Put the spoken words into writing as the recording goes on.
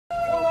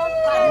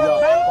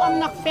om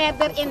nog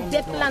verder in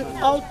dit land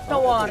oud te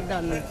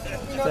worden.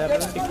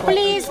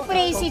 Please,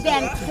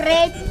 president,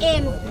 grijp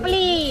in,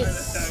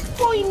 please.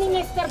 Goeie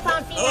minister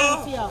van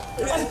Financiën,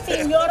 om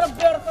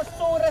seniorenburgers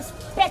zo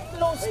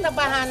respectloos te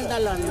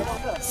behandelen.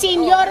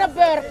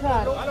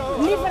 Seniorenburger,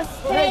 liever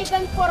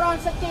strijden voor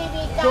onze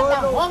TWK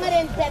dan honger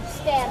in bed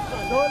sterven.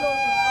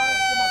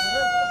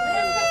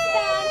 Rustig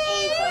staan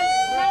even,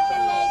 laat de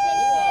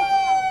leiding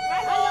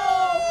kijken. Hallo.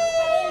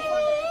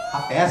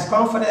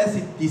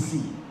 Persconferentie DC.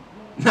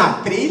 Nou,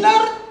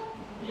 trailer?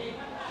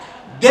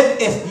 Dit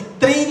is die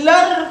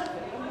trailer.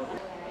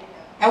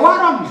 En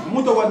waarom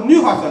moeten we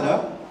nu hasselen?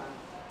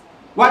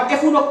 Want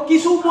if we nog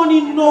kiezen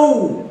money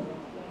no,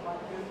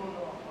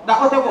 dan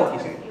moeten we ook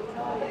kiezen.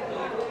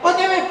 Wat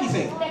hebben we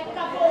kiezen?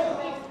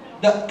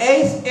 De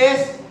eis is,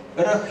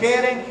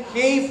 regering,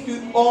 geeft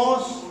u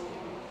ons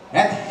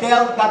het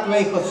geld dat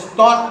wij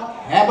gestort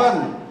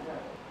hebben.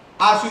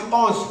 Als u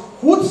ons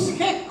goed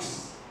schiks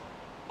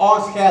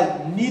ons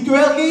geld niet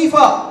wil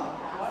geven,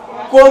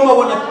 komen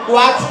we het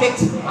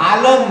kwaadschiks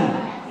halen.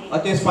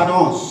 Het is van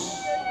ons.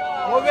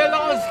 We willen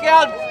ons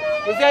geld.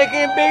 We zijn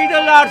geen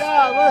bedelaars.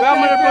 We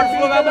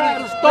hebben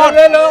het gestort. We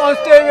willen ons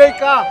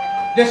TWK.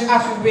 Dus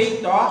als u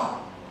weet toch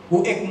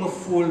hoe ik me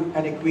voel,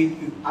 en ik weet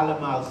u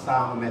allemaal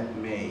samen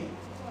met mij,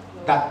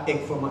 dat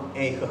ik voor mijn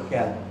eigen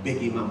geld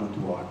begiman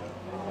moet worden.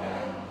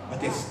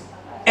 Het is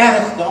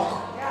erg toch?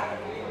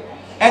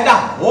 En dat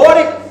hoor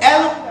ik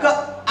elke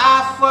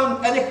avond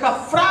en ik ga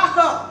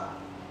vragen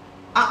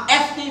aan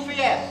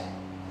FTVS.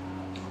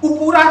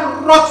 Oepura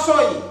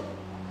rotzooi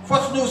voor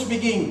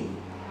snoesbegin.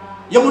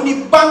 Je moet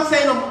niet bang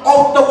zijn om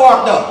oud te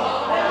worden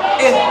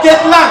in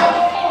dit land.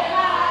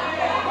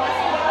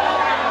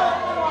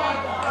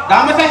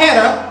 Dames en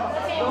heren,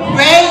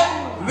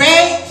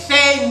 wij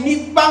zijn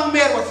niet bang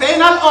meer. We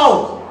zijn al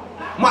oud.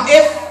 Maar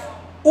if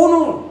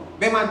uno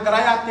bij mijn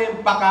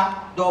draaien pakken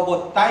door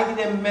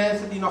de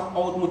mensen die nog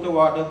oud moeten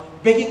worden,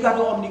 begin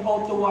ik om niet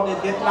oud te worden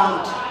in dit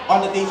land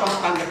onder deze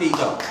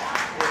omstandigheden.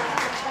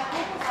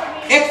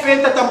 Ik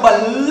vind het een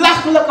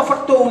belachelijke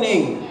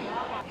vertoning.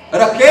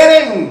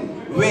 Regering,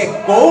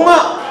 wij komen.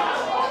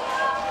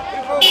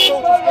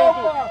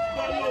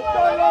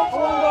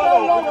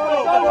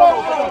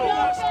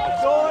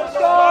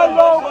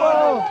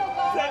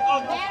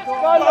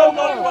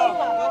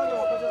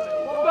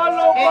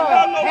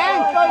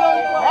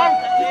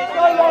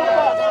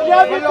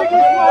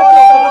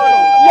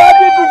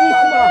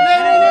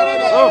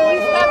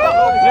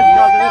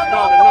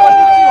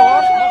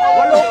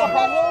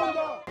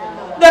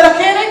 De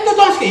regering doet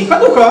ons geen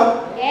genoegen.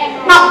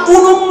 Na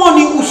uno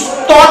moni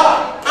stort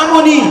aan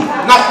moni.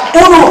 Na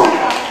uno.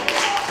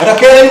 De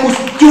regering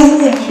moest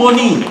doen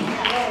moni.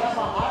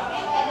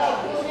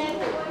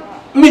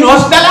 Mino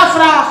stel een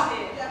vraag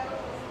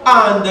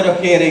aan de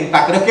regering.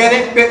 Dat de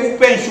regering pe u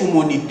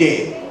pensioenen niet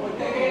deed.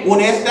 Uno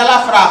stel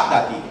een vraag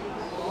dat die.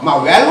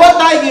 Maar wel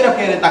wat die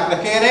regering, dat de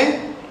regering,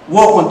 we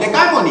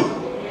ontdekken moni.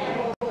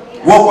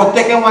 We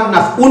ontdekken wat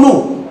na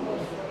uno.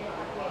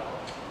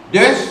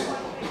 Dus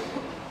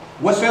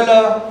we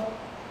zullen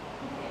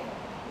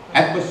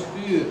het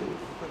bestuur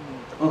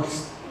een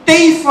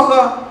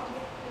stevige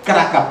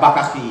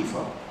krakkenbakken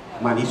geven.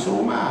 Maar niet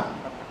zomaar.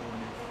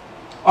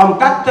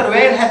 Omdat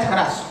terwijl het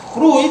gras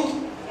groeit,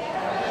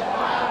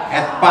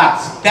 het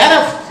paard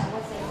sterft.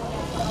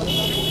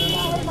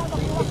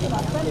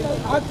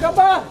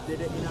 Akaba!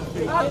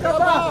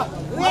 Akaba!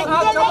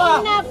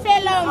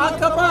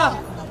 Akaba!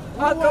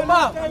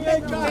 Akaba!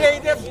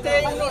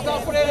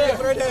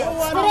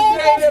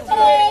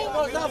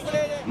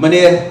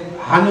 Meneer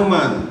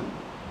Hanuman,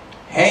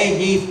 hij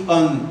heeft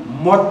een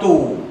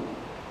motto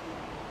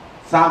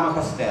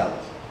samengesteld.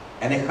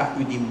 En ik ga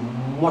u die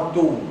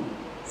motto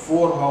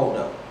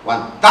voorhouden.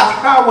 Want dat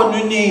gaan we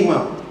nu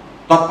nemen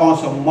tot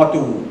onze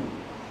motto.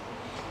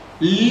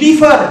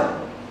 Liever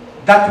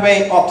dat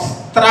wij op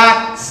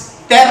straat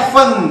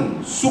sterven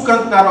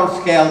zoekend naar ons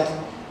geld,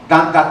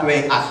 dan dat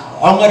wij als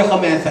hongerige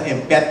mensen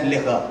in bed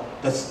liggen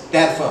te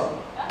sterven.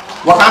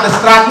 We gaan de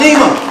straat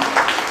nemen.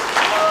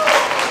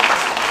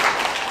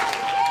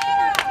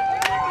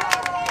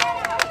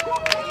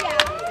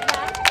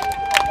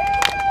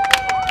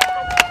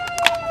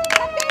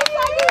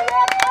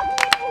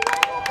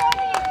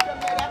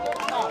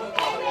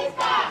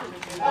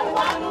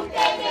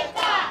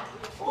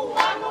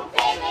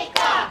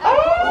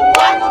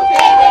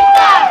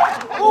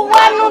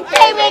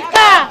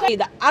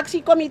 De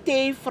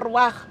actiecomité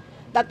verwacht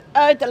dat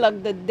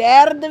uiterlijk de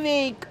derde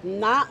week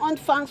na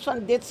ontvangst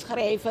van dit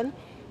schrijven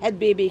het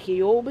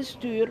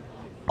BBGO-bestuur,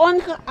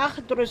 ongeacht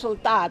het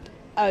resultaat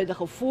uit de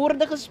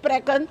gevoerde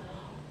gesprekken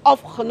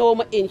of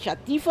genomen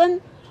initiatieven,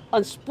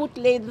 een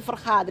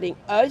spoedledenvergadering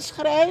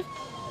uitschrijft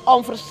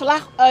om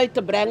verslag uit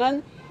te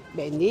brengen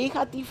bij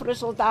negatieve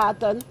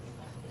resultaten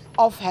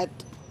of het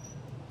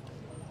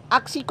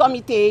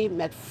actiecomité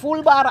met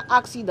voelbare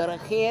actie de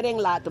regering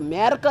laten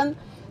merken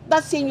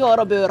dat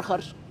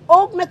seniorenburgers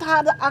ook met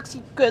harde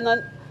actie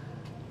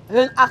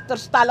hun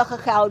achterstallige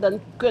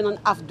gelden kunnen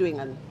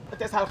afdwingen.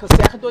 Het is al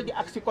gezegd door die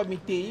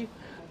actiecomité,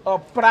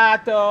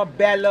 praten,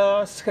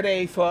 bellen,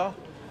 schrijven.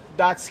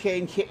 Dat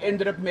schijnt geen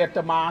indruk meer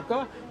te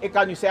maken. Ik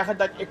kan u zeggen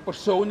dat ik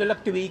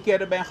persoonlijk 2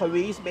 keer ben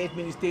geweest bij het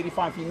ministerie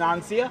van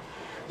Financiën.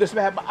 Dus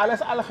we hebben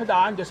alles al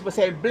gedaan. Dus we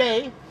zijn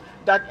blij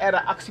dat er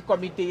een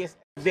actiecomité is.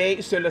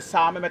 Wij zullen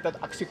samen met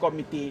dat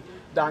actiecomité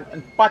dan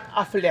een pad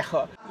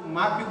afleggen.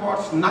 Maak je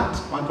borst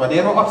nat, want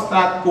wanneer we op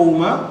straat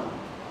komen,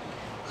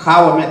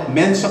 gaan we met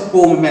mensen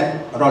komen met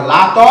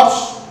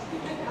rollators,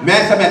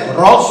 mensen met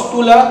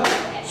rolstoelen,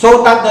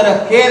 zodat we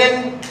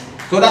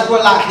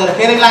de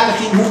regering laten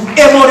zien hoe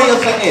immoreel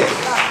ze is.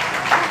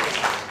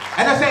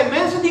 En er zijn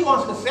mensen die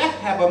ons gezegd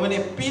hebben, meneer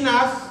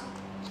Pinas,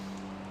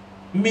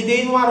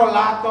 meteen een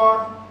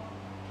rollator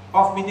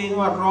of meteen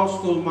een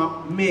rolstoel, maar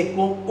mij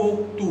komt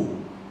ook toe.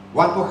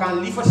 Want we gaan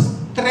liever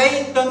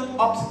strijden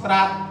op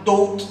straat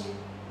dood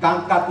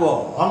dan dat we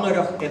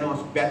hongerig in ons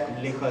bed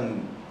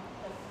liggen.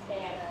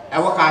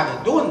 En we gaan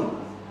het doen.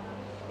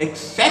 Ik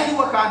zeg u,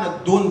 we gaan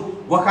het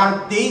doen. We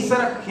gaan deze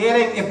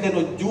regering, if they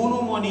don't do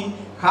no money,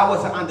 gaan we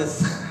ze aan de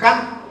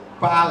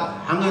schandpaal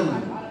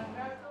hangen.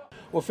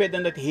 We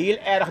vinden het heel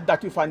erg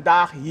dat u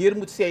vandaag hier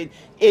moet zijn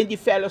in die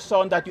felle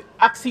zon, dat u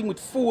actie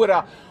moet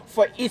voeren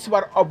voor iets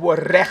waarop we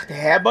recht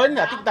hebben.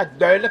 Laat ik dat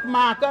duidelijk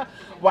maken,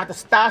 want het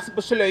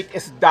staatsbesluit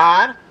is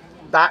daar.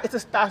 Daar is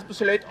het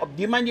staatsbesluit. Op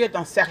die manier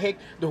dan zeg ik,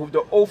 dan hoeft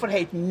de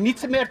overheid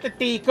niets meer te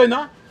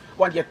tekenen.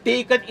 Want je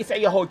tekent iets en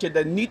je houdt je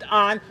er niet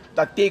aan,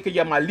 dan teken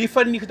je maar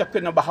liever niet, dan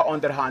kunnen we gaan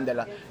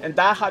onderhandelen. En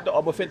daar gaat het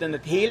op, we vinden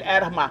het heel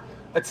erg, maar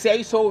het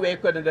zij zo, wij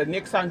kunnen er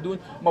niks aan doen.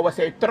 Maar we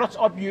zijn trots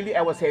op jullie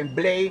en we zijn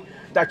blij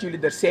dat jullie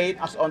er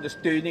zijn als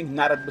ondersteuning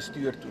naar het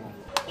bestuur toe.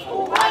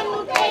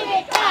 Ubanu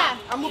TWK!